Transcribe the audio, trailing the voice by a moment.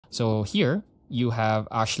So here you have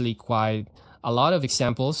actually quite a lot of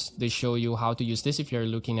examples. They show you how to use this if you're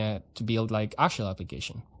looking at to build like actual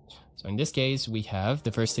application. So in this case, we have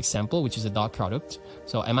the first example, which is a dot product.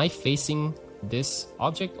 So am I facing this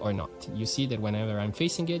object or not? You see that whenever I'm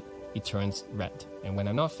facing it, it turns red. And when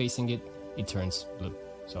I'm not facing it, it turns blue.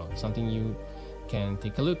 So something you can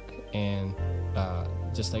take a look and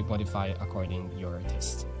just like modify according your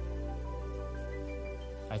taste.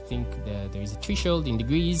 I think that there is a threshold in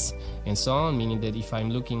degrees and so on, meaning that if I'm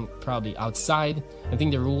looking probably outside, I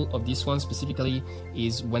think the rule of this one specifically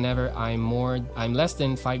is whenever I'm less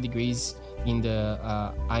than 5 degrees in the,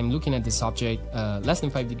 I'm looking at this object, less than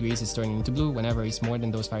 5 degrees is turning into blue. Whenever it's more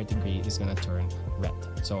than those 5 degrees, it's gonna turn red.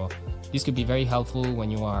 So this could be very helpful when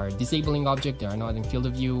you are disabling objects that are not in field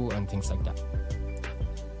of view and things like that.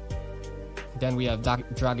 Then we have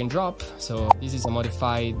drag and drop. So this is a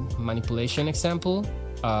modified manipulation example.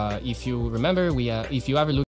 If you remember, if you ever look